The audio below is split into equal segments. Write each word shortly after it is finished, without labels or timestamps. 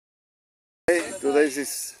Today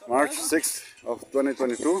is March 6th of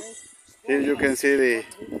 2022. Here you can see the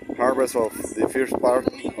harvest of the first part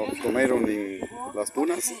of tomato in Las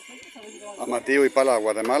Tunas, Amatillo y Pala,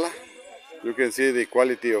 Guatemala. You can see the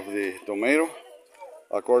quality of the tomato.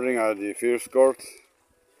 According to the first court,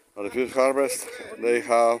 or the first harvest, they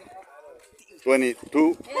have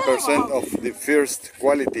 22% of the first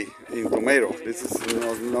quality in tomato. This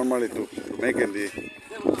is normally to make in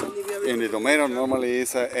the tomato normally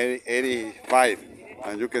is 85,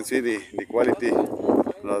 and you can see the quality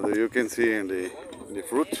that you can see in the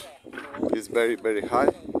fruit is very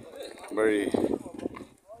high, very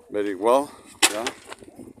well. Yeah,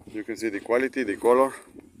 you can see the quality, the color,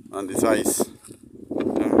 and the size.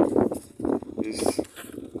 Yeah.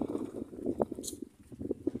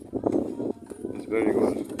 It's very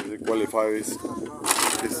good. The quality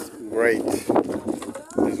is great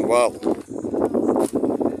as well.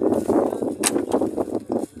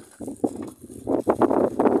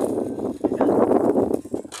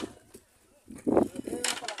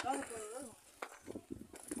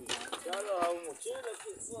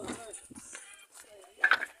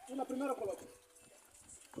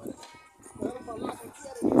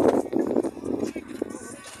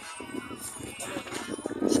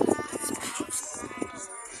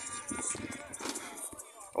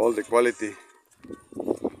 All the quality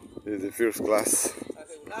is the first class.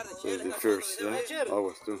 Is the first, yeah?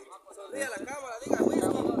 Always too. Yeah.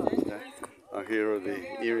 Yeah. And here is the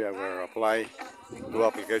area where apply do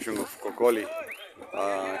application of Cocoly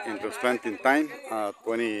in transplanting time,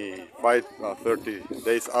 25-30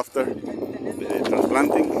 days after the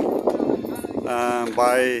transplanting,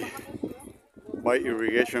 by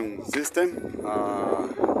irrigation system,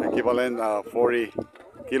 equivalent 40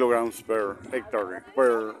 kilograms per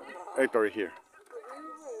hectare here.